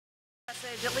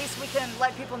At least we can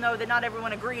let people know that not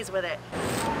everyone agrees with it.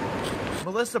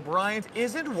 Melissa Bryant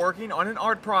isn't working on an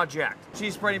art project.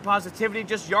 She's spreading positivity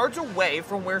just yards away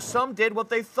from where some did what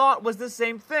they thought was the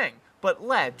same thing, but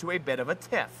led to a bit of a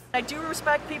tiff. I do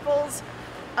respect people's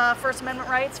First Amendment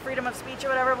rights, freedom of speech or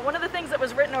whatever, but one of the things that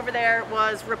was written over there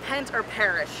was repent or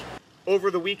perish.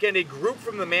 Over the weekend, a group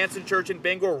from the Manson Church in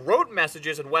Bangor wrote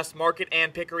messages in West Market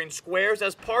and Pickering Squares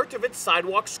as part of its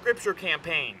Sidewalk scripture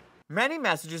campaign. Many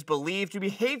messages believed to be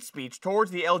hate speech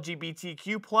towards the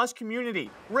LGBTQ+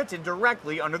 community, written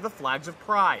directly under the flags of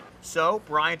pride. So,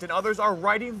 Bryant and others are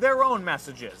writing their own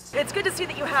messages. It's good to see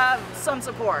that you have some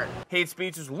support. Hate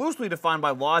speech is loosely defined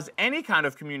by law as any kind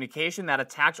of communication that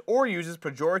attacks or uses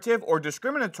pejorative or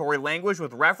discriminatory language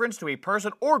with reference to a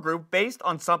person or group based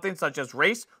on something such as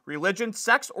race, religion,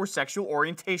 sex, or sexual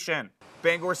orientation.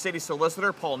 Bangor City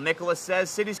Solicitor Paul Nicholas says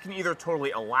cities can either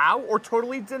totally allow or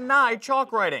totally deny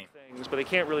chalk writing. But they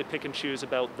can't really pick and choose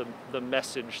about the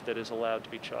message that is allowed to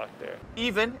be chalked there.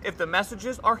 Even if the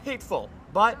messages are hateful,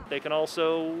 but they can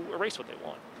also erase what they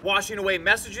want. Washing away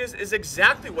messages is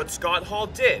exactly what Scott Hall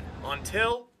did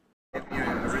until...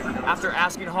 After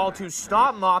asking Hall to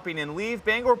stop mopping and leave,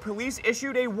 Bangor police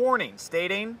issued a warning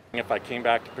stating, if I came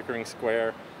back to Pickering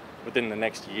Square within the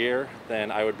next year,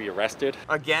 then I would be arrested.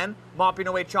 Again, mopping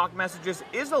away chalk messages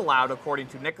is allowed according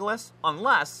to Nicholas,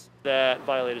 unless that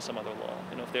violated some other law.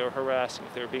 You know, if they were harassing,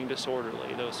 if they were being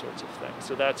disorderly, those sorts of things.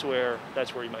 So that's where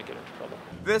you might get into trouble.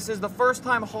 This is the first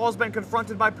time Hall's been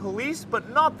confronted by police, but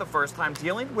not the first time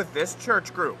dealing with this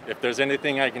church group. If there's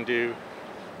anything I can do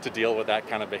to deal with that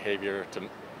kind of behavior,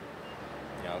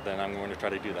 then I'm going to try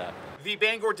to do that. The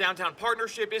Bangor Downtown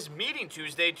Partnership is meeting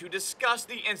Tuesday to discuss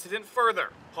the incident further.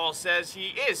 Hall says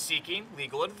he is seeking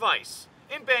legal advice.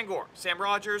 In Bangor, Sam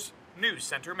Rogers, News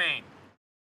Center, Maine.